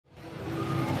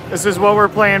This is what we're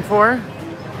playing for.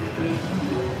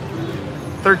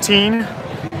 13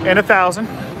 and 1,000.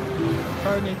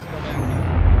 Card needs to go back.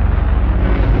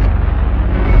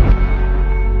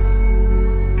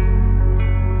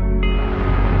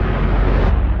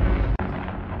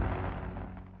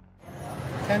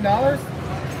 $10?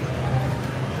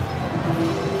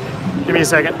 Give me a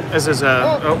second. This is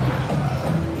oh.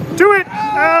 Do it!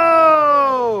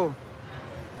 Oh!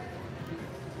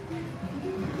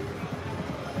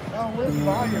 Oh, where's the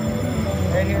volume?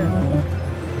 Right here.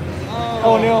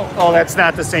 Oh no! Oh, that's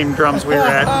not the same drums we were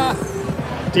at.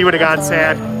 D would have got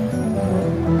sad.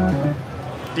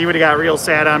 D would have got real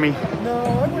sad on me. No,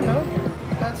 I wouldn't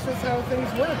have. That's just how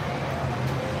things work.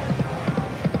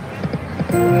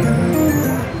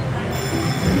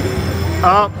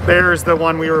 Oh, there's the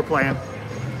one we were playing.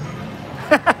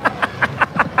 No,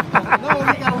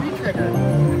 he got a re-trigger.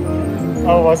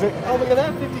 Oh, was it? Oh, look at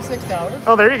that, $56.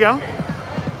 Oh, there you go.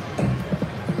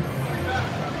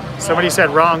 Somebody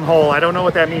said wrong hole. I don't know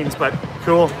what that means, but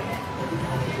cool.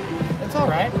 It's all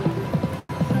right.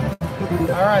 All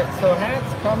right, so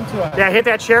hats come to us. Yeah, hit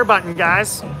that share button,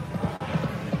 guys.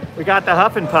 We got the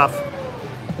Huff and Puff.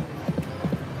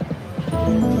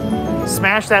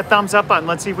 Smash that thumbs up button.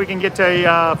 Let's see if we can get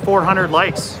to 400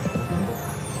 likes.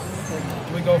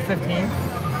 Do we go 15?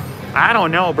 I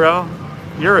don't know, bro.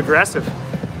 You're aggressive.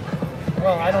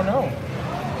 Well, I don't know.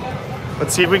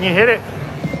 Let's see if we can hit it.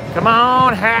 Come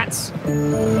on, hats.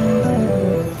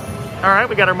 All right,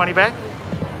 we got our money back.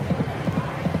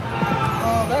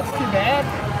 Oh, that's too bad.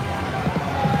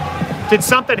 Did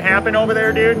something happen over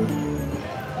there, dude?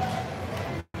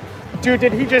 Dude,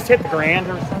 did he just hit the grand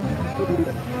or something?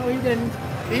 No, he didn't.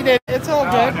 He did. It's all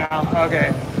good. Oh, no.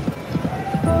 Okay.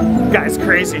 Guy's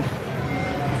crazy.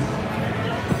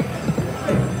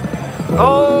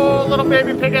 Oh, little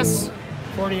baby piggus.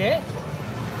 48?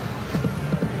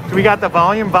 Do we got the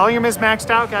volume? Volume is maxed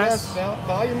out, guys. Yes,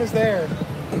 volume is there.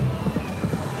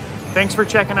 Thanks for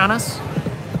checking on us.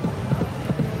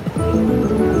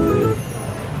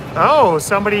 Oh,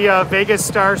 somebody, Vegas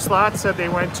Star Slots said they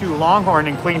went to Longhorn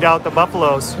and cleaned out the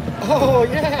Buffaloes. Oh,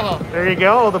 yeah. There you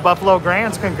go, the Buffalo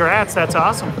Grands. Congrats, that's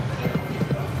awesome.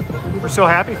 We're so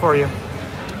happy for you.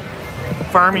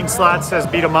 Farming Slot says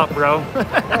beat them up, bro.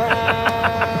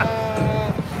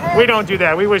 We don't do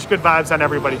that. We wish good vibes on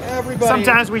everybody.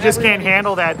 Sometimes we just can't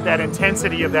handle that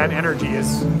intensity of that energy.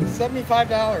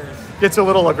 $75. Gets a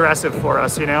little aggressive for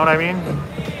us, you know what I mean?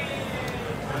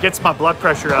 Gets my blood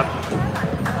pressure up.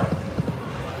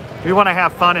 We want to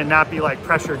have fun and not be like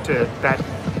pressured to that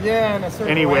in a certain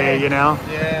anyway, way. You know?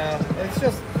 Yeah,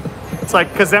 it's like,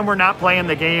 because then we're not playing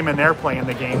the game and they're playing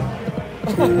the game.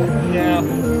 Yeah.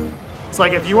 It's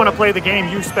like, if you want to play the game,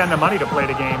 you spend the money to play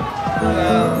the game.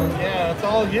 Yeah, it's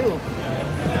all you.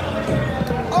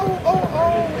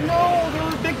 Oh, no, there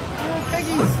were big little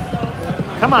piggies.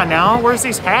 Come on now, where's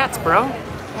these hats, bro?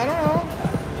 I don't know.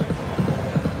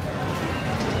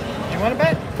 You want to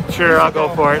bet? Sure, I'll go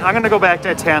for it. I'm going to go back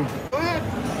to 10. Go ahead.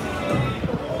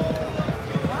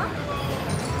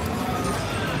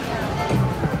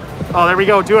 Oh, there we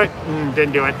go. Do it.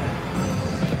 Didn't do it.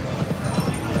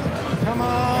 Come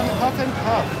on, Huff and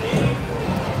Puff.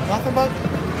 Nothing but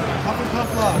Huff and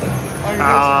Puff love.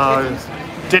 Oh,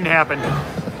 didn't happen.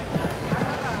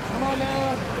 Come on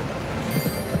now.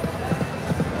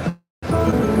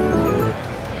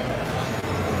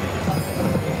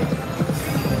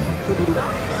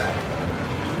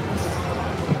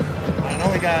 I know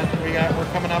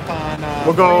we're coming up on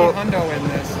we'll go hundo in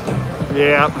this.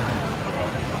 Yeah.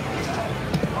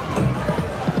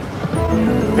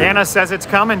 Anna says it's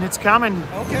coming. It's coming.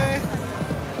 Okay.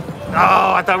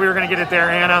 Oh, I thought we were going to get it there,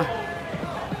 Anna.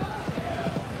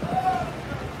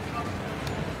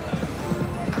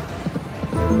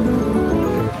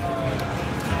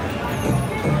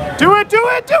 Do it, do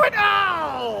it, do it!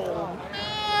 Oh,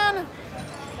 man.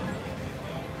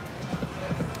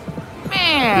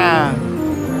 Man.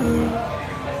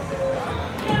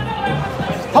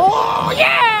 Oh,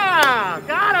 yeah!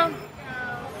 Got him.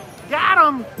 Got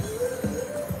him.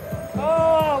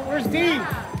 Oh, where's D?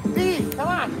 D, come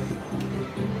on.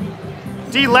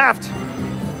 D left.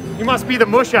 You must be the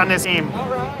mush on this team. All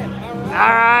right. All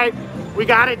right. We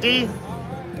got it, D.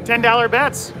 $10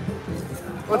 bets.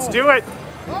 Let's do it.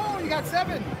 Oh, you got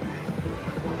 7.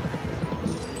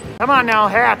 Come on now,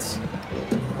 hats.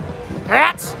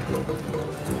 Hats.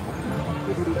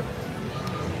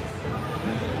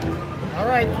 All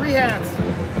right, 3 hats.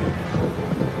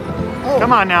 Oh.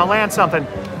 Come on now, land something.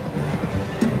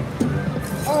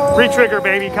 Oh. Re-trigger,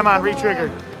 baby. Come on, re-trigger.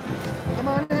 Come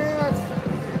on, hats.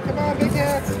 Come on, big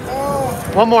hats. Oh.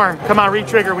 One more. Come on,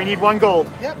 re-trigger. We need 1 gold.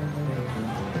 Yep.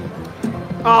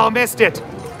 Oh, missed it.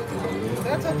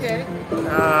 That's okay.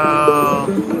 Oh,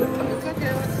 It's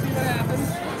okay. Let's see what happens.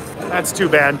 that's too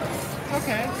bad.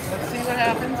 Okay. Let's see what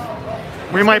happens.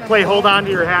 We might play Hold On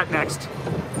to Your Hat next.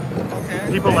 Okay.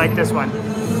 People like this one.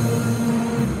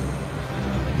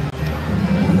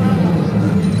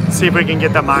 See if we can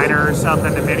get the minor or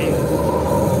something, the mini.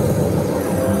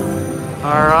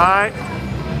 All right.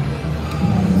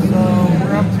 So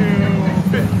we're up to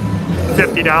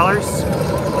 $50.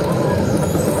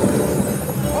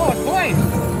 oh, a coin.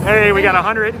 Hey, we got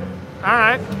 100. All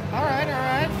right. All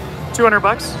right. 200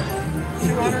 bucks.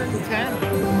 210.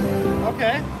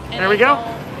 Okay. There we go.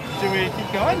 Do we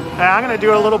keep going? I'm gonna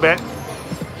do a little bit.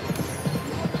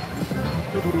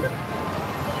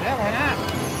 Yeah, why not?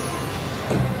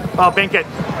 Oh, bink it.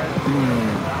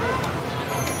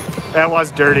 That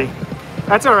was dirty.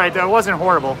 That's all right though. It wasn't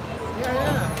horrible.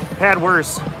 Yeah. Had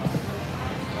worse. Yeah,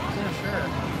 sure.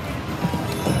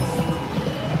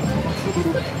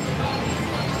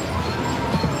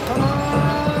 Come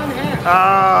on, Huff.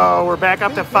 Oh, we're back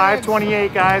up to Big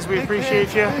 528, guys. We Big appreciate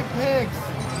pigs, you. Big pigs.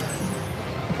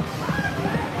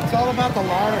 It's all about the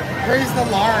lard. Praise the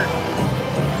lard.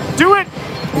 Do it!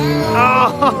 Oh!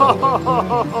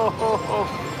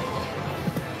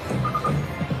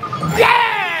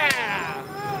 Yeah!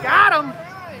 Got him! All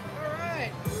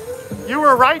right. You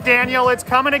were right, Daniel. It's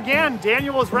coming again.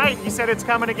 Daniel was right. He said it's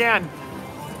coming again.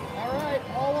 All right,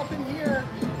 all up in here.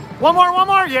 One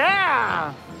more.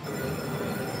 Yeah!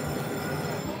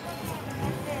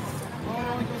 Oh, it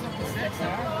only goes up to 6,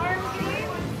 huh?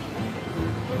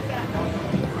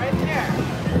 Right there.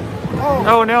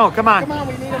 Oh no, come on. Come on,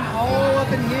 we need them all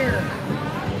up in here.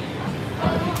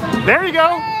 There you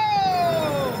go.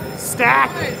 Oh! Stack,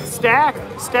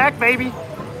 baby.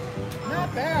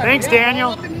 Not bad. Thanks, Yeah, Daniel.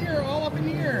 All up in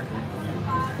here.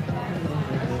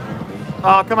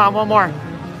 Oh, come on, one more.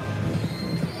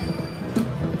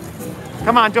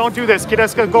 Come on, don't do this. Get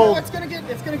us a No, gold. it's gonna get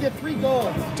 3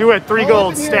 golds. Do it, 3 All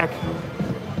golds, up in stack. here.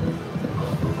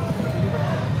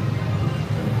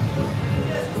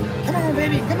 Come on,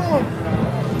 baby, come on.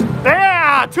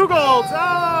 Yeah, 2 golds.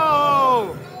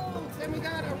 Oh! Golds. Then we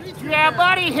got a reach. Yeah,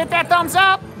 buddy, hit that thumbs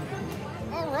up.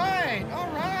 All right.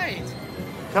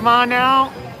 Come on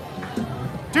now.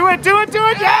 Do it. Yeah!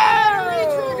 Yeah!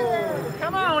 Retrigger.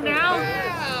 Come on now.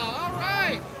 Yeah, all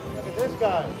right. Look at this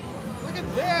guy. Look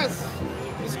at this.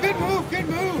 It's a good move.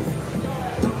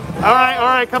 All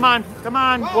right, come on.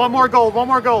 Wow. One more gold.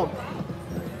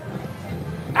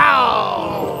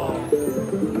 Ow!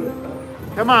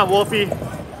 Come on, Wolfie.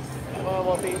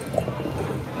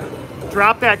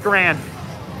 Drop that grand.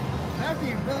 That would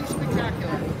be really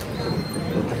spectacular.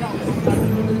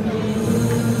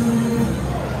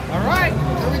 All right,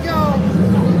 there we go.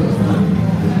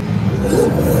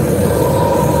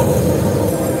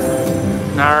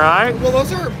 All right. Well,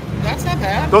 that's not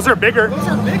bad. Those are bigger. Those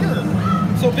are bigger.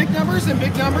 So big numbers and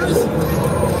big numbers.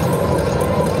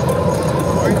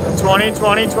 20,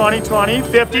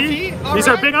 50. All These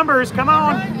are right. big numbers. Come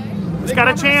on. Right. It's Big got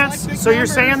a numbers chance. like big So you're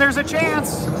numbers. saying there's a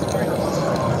chance.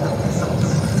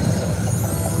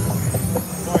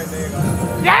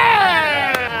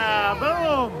 Yeah!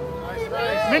 Boom.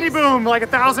 Mini boom, like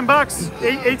 $1,000 bucks.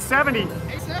 870.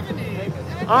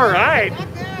 870. All right.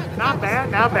 Not bad.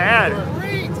 Not bad.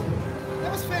 Great.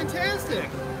 That was fantastic.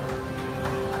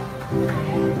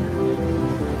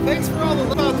 Thanks for all the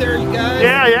love out there, you guys.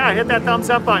 Yeah. Hit that thumbs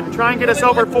up button. Try and get us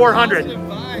over 400. Positive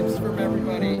vibes from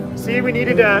everybody. See, we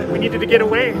needed to get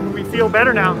away. We feel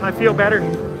better now. I feel better.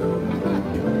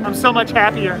 I'm so much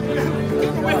happier.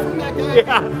 Get away from that guy.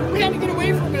 Yeah. We had to get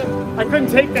away from him. I couldn't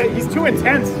take that. He's too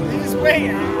intense. He's way.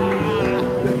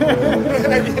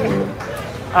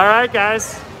 All right,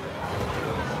 guys.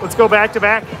 Let's go back to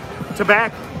back.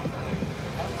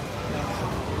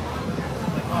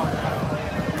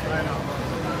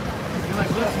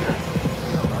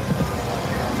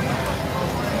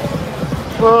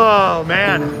 Oh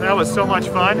man, that was so much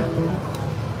fun.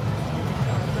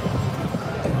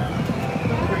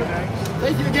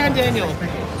 Thank you again, Daniel.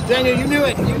 Daniel, you knew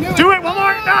it. Do it one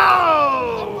more.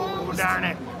 No! Almost. Darn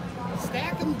it.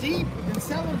 Stack them deep and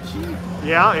sell them cheap.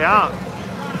 Yeah.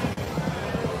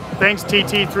 Thanks,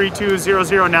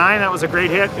 TT32009. That was a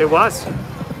great hit. It was.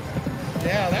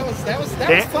 Yeah, that was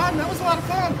fun. That was a lot of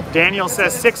fun. Daniel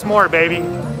says 6 more, baby.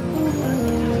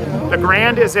 The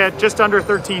grand is at just under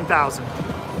 13,000. Going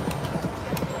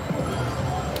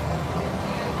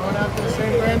after the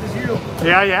same brand as you.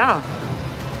 Yeah.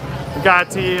 We got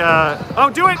the, oh,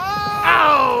 do it!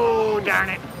 Oh, darn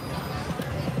it.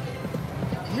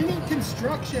 We need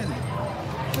construction.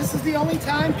 This is the only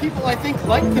time people, I think,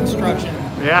 like construction.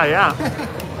 Yeah.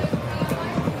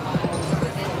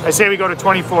 I say we go to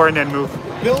 24 and then move.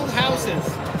 Build houses.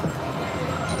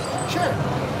 Sure.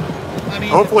 I mean,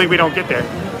 Hopefully we don't get there.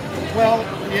 well,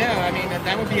 yeah, I mean,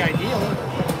 that would be ideal.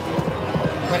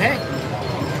 But hey.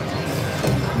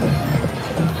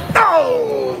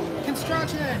 Oh!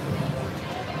 Construction.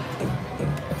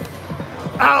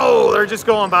 Oh, they're just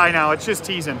going by now. It's just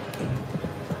teasing.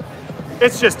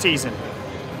 It's just teasing.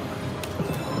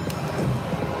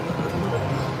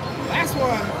 Last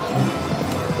one.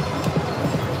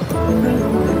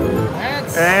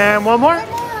 That's And one more? one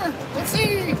more. Let's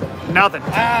see. Nothing.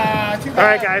 Ah, too bad. All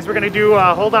right, guys, we're gonna do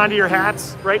hold on to your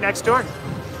hats right next door.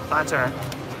 That's all right.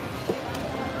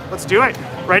 Let's do it.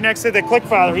 Right next to the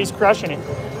Clickfather, he's crushing it.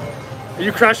 Are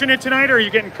you crushing it tonight, or are you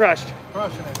getting crushed?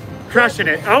 Crushing it. Crushing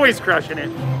it, always crushing it.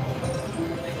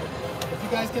 If you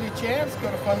guys get a chance, go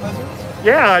to Fun Lizards.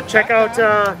 Yeah, check out,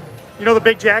 you know, the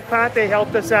big Jackpot. They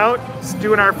helped us out. It's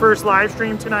doing our first live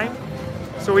stream tonight,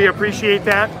 so we appreciate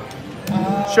that.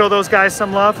 Show those guys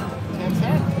some love. 10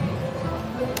 cents.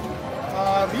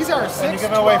 These are 6. And you're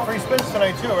giving away free spins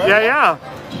tonight too, right? Yeah.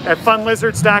 At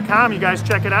funlizards.com, you guys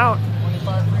check it out.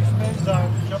 25 free spins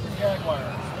on Jumping Jaguar.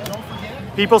 Don't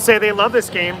forget. People say they love this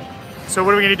game, so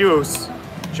what are we gonna do?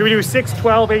 Should we do 6,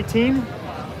 12, 18,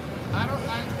 I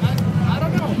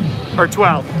don't know. or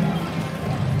 12? I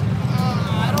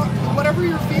don't. Whatever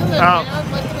you're feeling, man.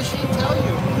 Let the machine tell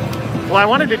you. Well, I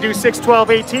wanted to do 6, 12,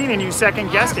 18, and you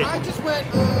second guessed it. I just went.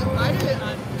 I did.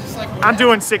 I'm just like. I'm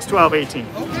doing 6, 12, 18.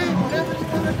 Okay, whatever you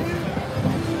wanna do.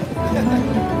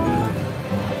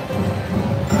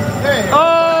 Hey!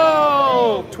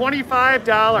 Oh,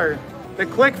 $25. The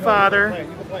Clickfather. You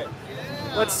can play it.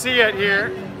 Let's see it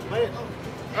here. Play it.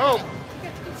 Oh,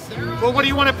 well, what do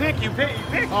you want to pick? You pick.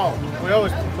 Oh, we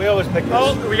always pick this.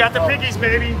 Oh, we got the piggies,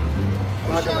 baby. You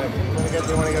want to get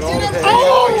all the pigs.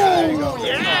 Oh, yeah, there you go.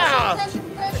 yeah.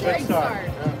 Good start.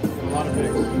 Yeah, a lot of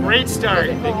pigs. Great start.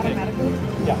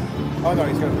 Yeah. Oh no,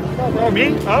 he's gonna. Oh,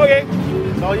 me? Oh, okay.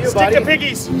 It's all you, Stick buddy. to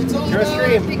piggies. It's all Your about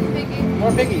stream.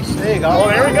 More piggies. There you go. Oh,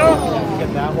 there we go.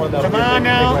 Get that one. Come on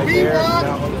now. Right We there. want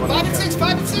That one. 5 and 6,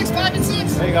 5 and 6, 5 and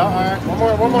 6. There you go. All right.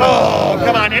 One more. Oh,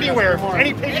 come on, anywhere.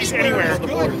 Any piggies anywhere. The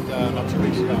board, about 2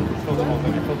 weeks ago. Filled the whole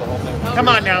thing. Come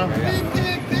on now.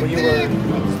 When you were.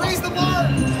 Praise the Lord.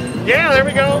 Yeah, there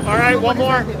we go. All right, one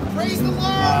more. Praise the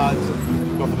Lord.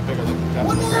 Go for the bigger one.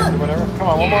 One more. Whatever. Come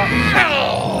on, one more.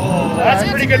 Oh, that's a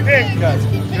pretty good pick. Good.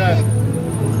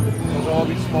 Those will all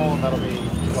be small, and that'll be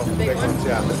the big ones.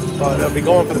 Yeah. But they'll be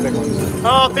going for the big ones.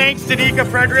 Oh, thanks, Danica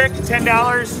Frederick.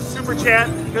 $10 super chat.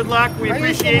 Good luck. We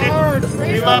appreciate it.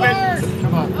 We love it.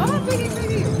 Come on. Oh, piggy.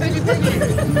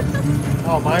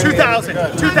 Oh, mine. 2,000.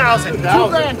 2,000. 2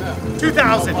 grand.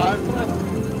 2,000.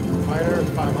 Minor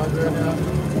 500. Yeah.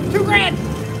 2 grand.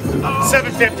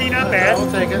 750. Not bad.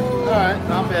 I'll take it. All right,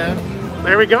 not bad.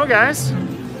 There we go, guys.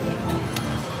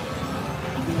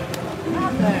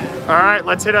 All right,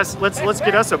 let's get us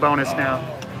a bonus now.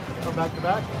 Come back to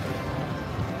back.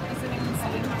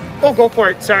 Oh, go for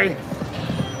it. Sorry.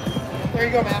 There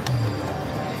you go, man.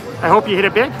 I hope you hit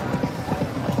it big.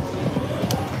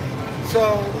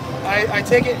 So, I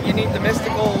take it you need the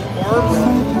mystical orbs?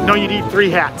 No, you need 3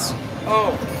 hats.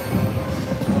 Oh.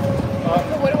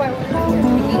 What do I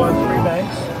want? You want 3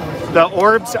 banks? The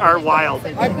orbs are wild.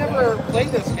 I've never played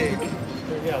this game.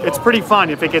 It's pretty fun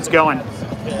if it gets going.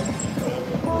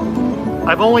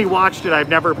 I've only watched it. I've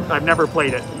never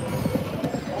played it.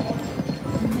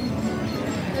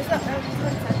 Is that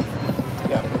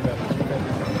Yeah.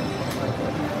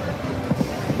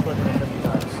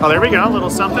 Oh, there we go. A little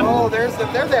something. Oh, there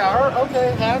they are.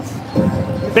 Okay, hats.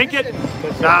 Think it.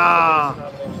 Ah.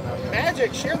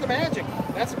 Magic. Share the magic.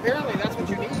 That's what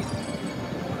you need.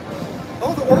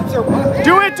 Oh, the orbs are one.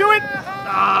 Do it.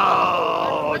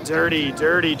 Oh, dirty.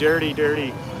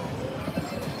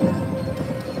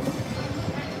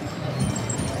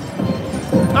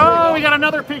 Oh, we got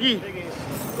another piggy.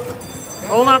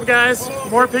 Hold up, guys.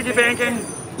 More piggy banking.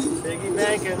 Piggy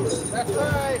banking. That's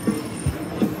right.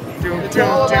 It's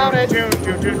all about it.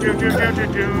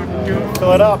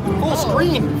 Fill it up. Full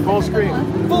screen. Full screen.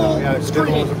 Full Yeah, it's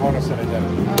screen. a bonus that I did.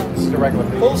 This is the regular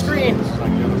piggies. Full screen. This is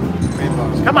like the other main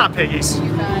bonus. Come on, piggies.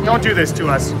 Don't do this to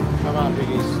us. Come on,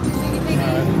 piggies.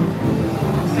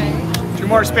 okay? 2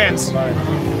 more spins. All right.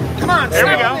 Come on. There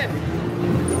we snap go. it in.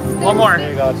 One more. There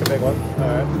you go. It's a big one.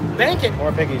 All right. Bank it.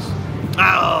 More piggies.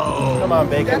 Oh. Come on,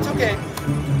 bacon. That's okay. So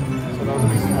those will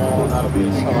be small, and that'll be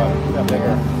that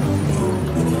bigger.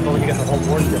 But when you get the whole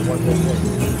board, you get one big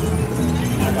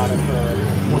thing. I got it for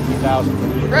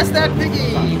 14,000. Press that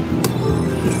piggy.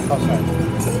 Oh, sorry.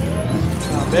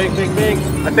 Big.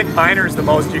 I think miner's the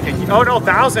most you can. Oh no,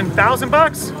 $1,000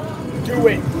 bucks. Do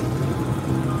it.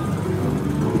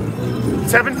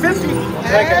 750.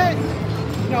 Hey,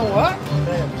 you know what?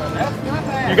 That's not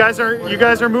bad. You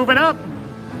guys are moving up.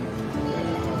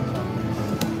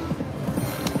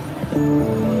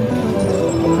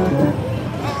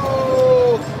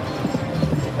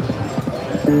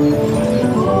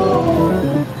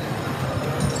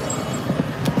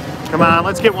 Come on,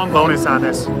 let's get one bonus on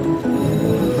this.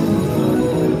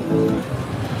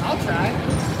 I'll try.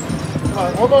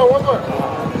 Come on, one more.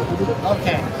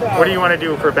 Okay. What do you want to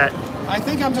do for bet? I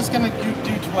think I'm just gonna do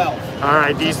 12. All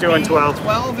right, D's doing 12.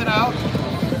 12 it out.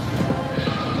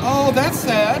 Oh, that's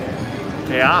sad.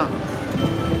 Yeah.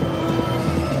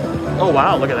 Oh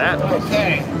wow, look at that.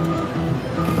 Okay.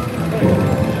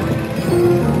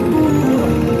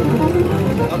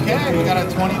 Okay, we got a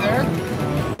 20 there.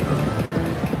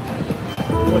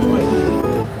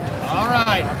 All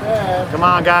right. Come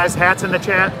on, guys, hats in the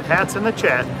chat. Hats in the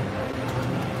chat.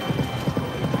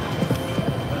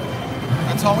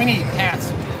 That's all we need,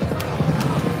 hats.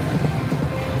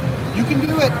 You can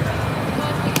do it.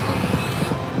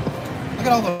 Look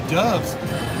at all those doves.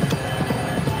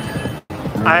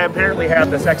 I apparently have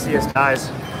the sexiest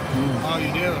eyes. Oh,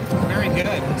 you do. Very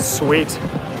good. Sweet.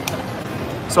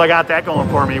 So I got that going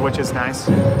for me, which is nice.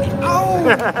 Oh,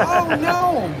 oh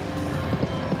no.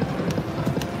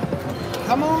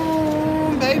 Come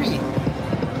on, baby.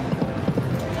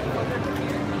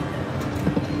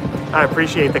 I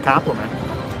appreciate the compliment.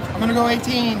 I'm gonna go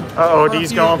 18. Uh-oh, For a D's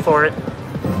few. going for it.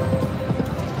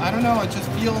 I don't know, it just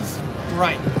feels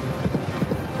right.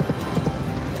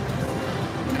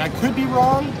 And I could be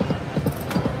wrong.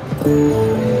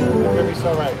 Could be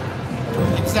so right.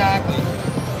 Exactly.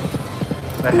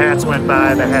 The hats went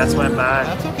by, the hats went by.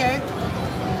 That's okay.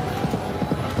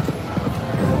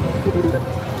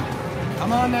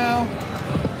 Come on now.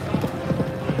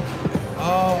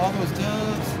 Oh, all those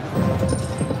doves.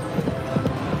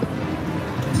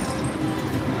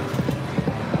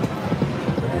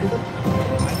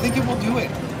 I think it will do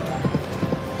it.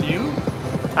 Do you?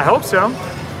 I hope so.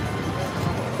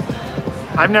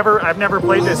 I've never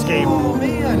played this game. Oh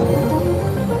man.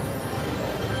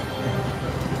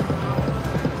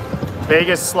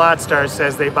 Vegas Slot Star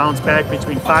says they bounce back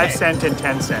between 5 Okay. cent and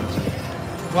 10 cent.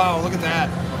 Wow, look at that.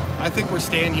 I think we're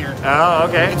staying here. Oh,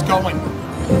 okay. It's going.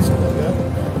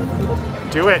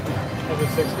 Do it. Maybe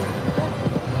 60.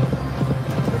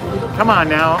 Come on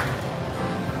now.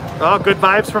 Oh, good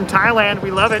vibes from Thailand.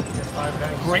 We love it.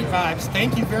 Great vibes.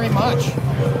 Thank you very much.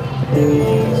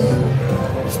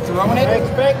 Just throwing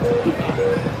it.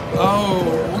 Oh,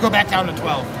 we'll go back down to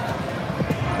 12.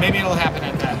 Maybe it'll happen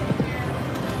at that.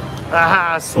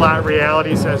 Aha, Slot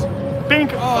Reality says,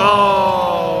 Bink.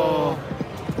 Oh.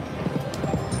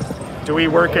 Do we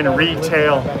work in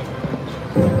retail?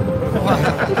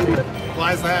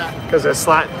 Why is that? Because a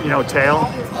slot, tail.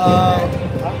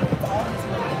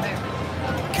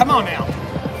 Come on now.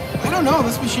 I don't know.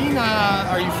 This machine,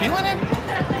 are you feeling it?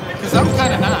 Because I'm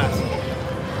kind of not.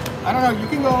 I don't know. You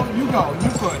can go. You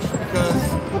push. Because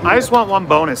I just want one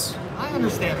bonus. I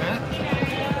understand that.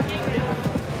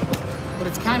 But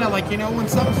it's kind of like, when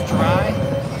something's dry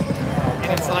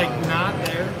and it's like not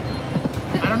there.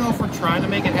 I don't know if we're trying to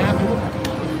make it happen.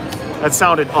 That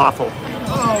sounded awful.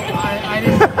 Oh, I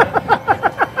didn't.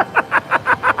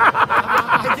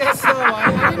 I guess so.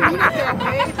 I didn't mean it that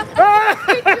way.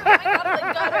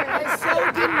 I so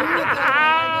didn't mean it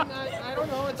that way. I don't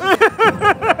know.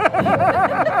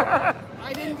 I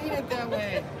didn't mean it that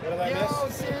way. What did I miss? Yo,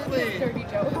 seriously.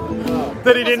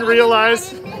 That he didn't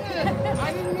realize. I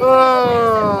didn't mean it.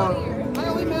 Oh. I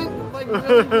only meant like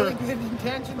really, really good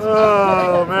intentions.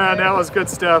 Oh man, that was good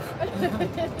stuff.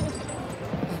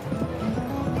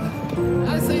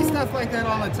 I say stuff like that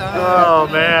all the time. Oh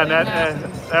man,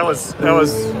 that was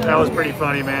pretty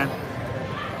funny, man.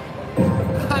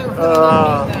 I really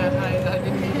didn't mean that. I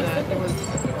didn't mean that. It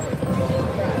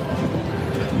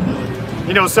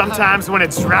was. Sometimes when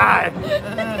it's dry,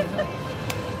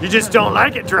 you just don't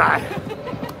like it dry.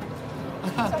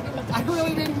 I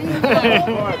really didn't mean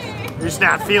that. You're just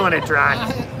not feeling it dry.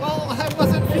 Well, I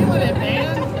wasn't feeling it,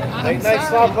 man. I'm Nice sorry.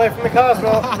 slot play from the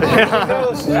Cosmo.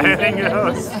 Anything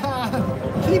goes.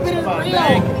 Keeping it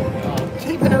real.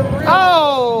 Keeping it real.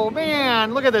 Oh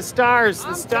man, look at the stars.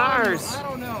 The stars. I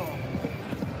don't know.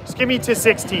 Just give me to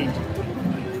 16.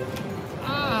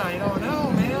 I don't know,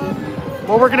 man.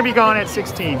 Well, we're gonna be gone at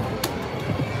 16.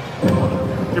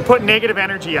 You're putting negative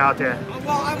energy out there. Well,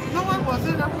 no, I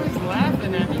wasn't. Everybody's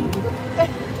laughing at me.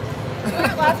 We're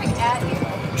not laughing at you.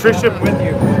 Trisha with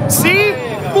you. See?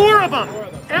 4 of them.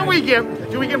 And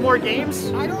do we get more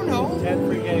games? I don't know. 10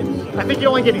 free games. I think you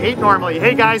only get 8 normally.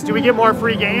 Hey guys, do we get more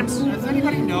free games? Does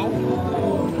anybody know?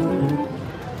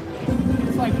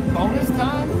 It's like bonus time.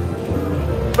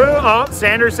 Oh,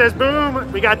 Sanders says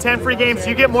boom. We got 10 free games.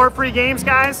 You get more free games,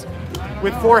 guys,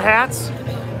 with 4 hats.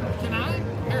 Can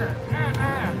I? Here.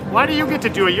 Why do you get to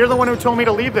do it? You're the one who told me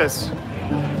to leave this.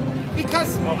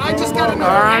 Because I just got another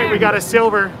All right, hat. we got a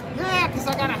silver. Yeah, because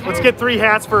I got a hat. Let's get 3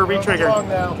 hats for a retrigger.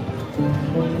 Now.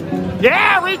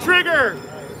 Yeah, retrigger.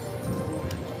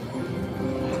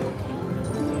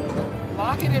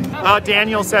 Lock it in.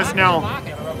 Daniel says no, Lock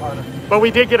it. but we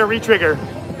did get a retrigger.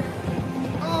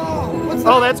 Oh, what's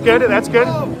Oh, that? that's good. That's good.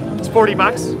 Oh, It's 40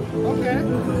 bucks. okay.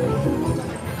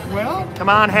 Well, Come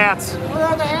on, hats. where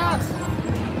are the hats?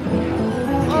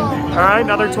 Oh, All right,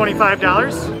 another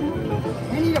 $25.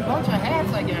 we need a bunch of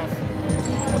hats, I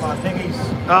guess. Come on, piggies.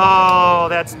 Oh,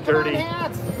 that's Come on, dirty.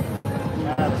 hats.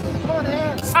 Come on,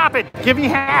 hats. Stop it. Give me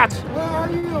hat. Where are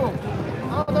you?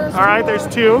 Oh, there's All right, two there's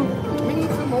more. 2. We need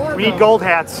some more. We need though. gold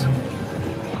hats.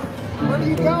 Where do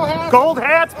you go, hats? Gold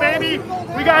hats, baby.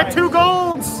 We got 2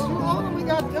 golds. Oh, we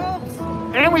got dubs.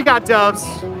 And we got doves.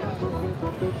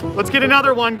 Let's get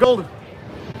another one. Gold.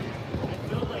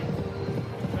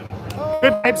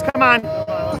 Good vibes. Come on.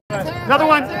 Another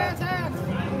one. Hats.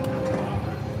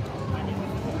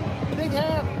 Big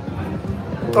hat.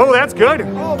 Oh, that's good.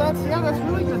 Oh, that's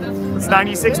really good. It's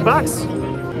 96 bucks.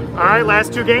 All right,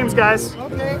 last 2 games, guys.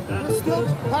 Okay, there's still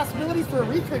possibilities for a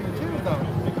retrigger too,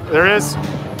 though. There is.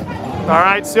 All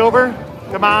right, silver.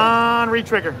 Come on,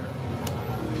 retrigger.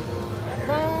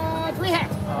 3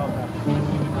 hats.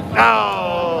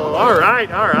 Oh, all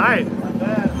right, all right.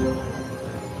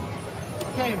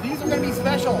 Okay, these are gonna be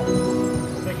special.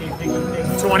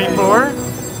 24.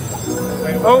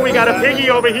 Oh, we got a piggy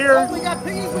over Oh, here. we got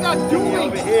piggies. We got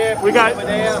dueling.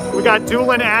 We got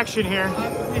dueling action here.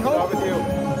 We hope.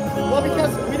 Well,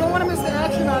 because we don't want to miss the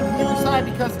action on either side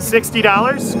because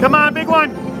 $60. Come on, big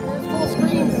one. there's full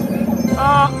screens.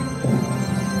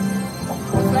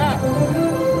 What's that?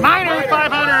 Minor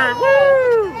 500.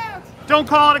 Woo! Hats. Don't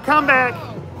call it a comeback.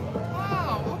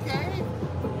 Wow. Okay.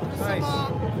 There's Nice.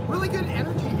 some, really good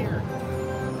energy here.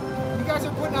 You guys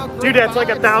are putting out great Dude, that's like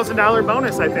a vibes. $1,000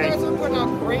 bonus, I You guys think. are putting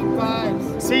out great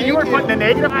vibes. See, you were putting the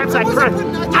negative vibes.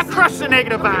 I crushed the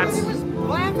negative I vibes. was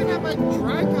laughing at my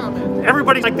dry comment.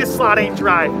 Everybody's like, this slot ain't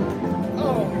dry.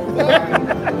 Oh. I got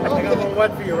a Okay. little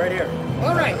wet for you right here.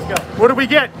 All right. Let's go. What did we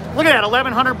get? Look at that,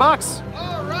 1,100 bucks.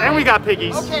 All right. And we got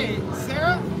piggies. Okay,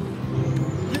 Sarah,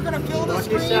 you're gonna fill the Lucky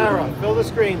screen. Sarah, fill the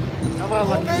screen. Come on,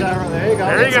 Lucky Okay. Sarah. There you go.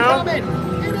 There you It's go. coming.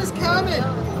 It is coming.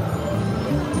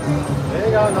 There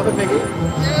you go. Another piggy.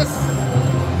 Yes.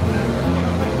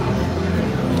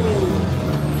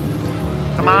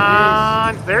 Come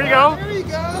on. There you go. There you go.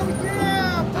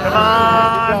 Yeah. Come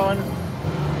on.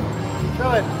 Keep going.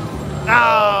 Show it. Oh.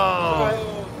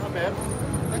 Oh, not bad.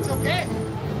 That's okay.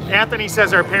 Anthony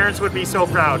says our parents would be so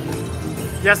proud.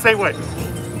 Yes, they would.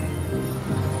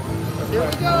 Here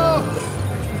we go.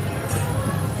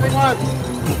 Big one.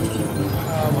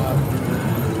 Oh,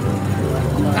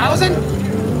 1,000.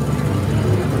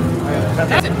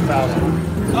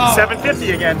 1,000. Oh.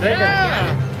 750 again.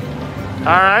 Yeah. All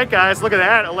right, guys, look at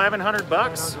that. 1,100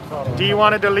 bucks. Do you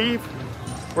wanted to leave?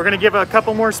 We're gonna give a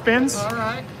couple more spins. All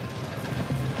right.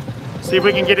 See if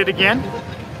we can get it again.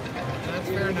 That's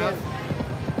fair enough.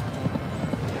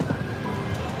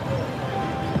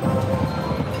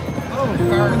 Oh,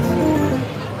 cards.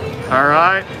 All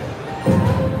right.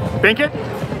 Bink it.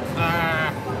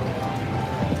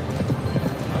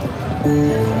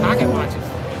 Pocket watches.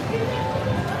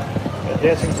 The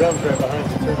dancing drums right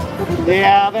behind you, too.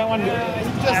 Yeah, that one.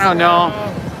 I don't know.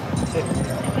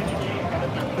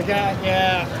 The guy,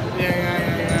 yeah.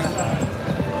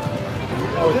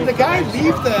 Did the guy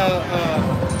leave the?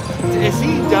 Is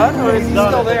he done or is he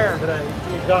still there?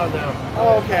 He's gone now.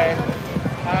 Oh, okay.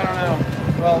 I don't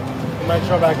know. Well, He might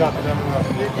show back up, you never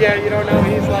know. yeah, you don't know.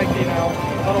 He's like,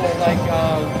 little like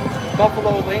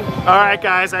Buffalo Link. All right,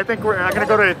 guys. I think we're gonna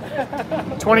go to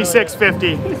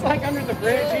 2650. He's like under the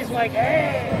bridge. He's like,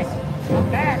 hey, I'm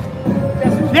back.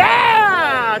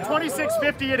 Yeah,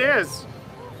 2650 it is.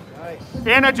 Nice.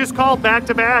 Anna just called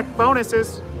back-to-back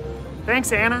bonuses.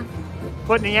 Thanks, Anna.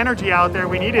 Putting the energy out there.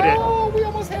 We needed it. Oh, we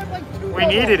almost had like 2. We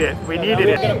needed it. We needed Now we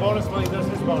get a it. bonus money. This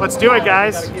is bonus. Let's do it,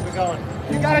 guys. Gotta keep it going.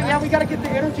 We gotta get the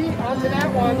energy onto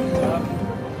that one.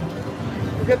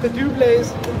 We get the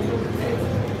doubles.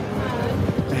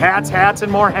 Hats,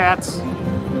 and more hats.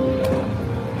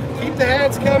 Keep the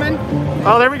hats coming.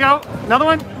 Oh, there we go. Another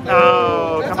one.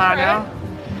 Oh, That's come on all right. now.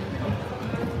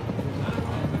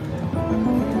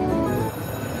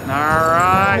 All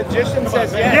right. Magician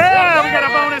says yes. Yeah, we got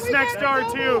a bonus next door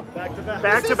too. Back to back.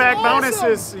 Back-to-back This is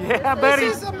awesome. bonuses. Yeah, buddy.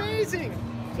 This is amazing.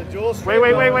 It's a dual screen.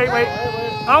 Wait.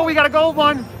 Oh, we got a gold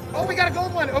one. Oh, we got a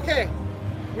gold one. Okay.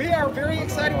 We are very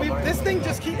excited. This thing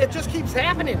just keeps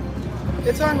happening.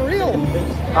 It's unreal.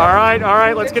 All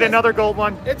right. Let's get another gold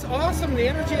one. It's awesome. The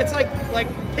energy. It's like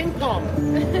ping pong.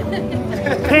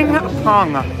 Ping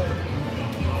pong.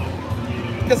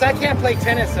 Because I can't play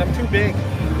tennis. I'm too big.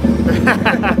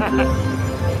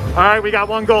 All right, we got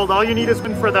one gold. All you need is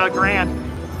one for the grand.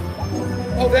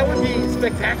 Oh, that would be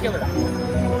spectacular.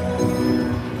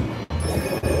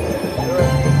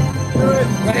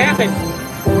 What happened?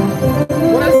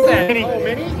 What is that? Mini. Oh,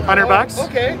 mini? 100 bucks.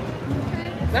 Okay.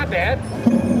 Not bad.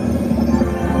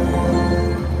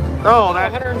 Oh,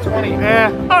 that. 120.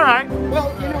 Yeah. All right.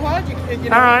 Well, you know what? You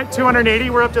know, All right. 280.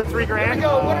 We're up to $3 Here we grand.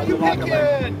 go. What are you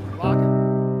picking?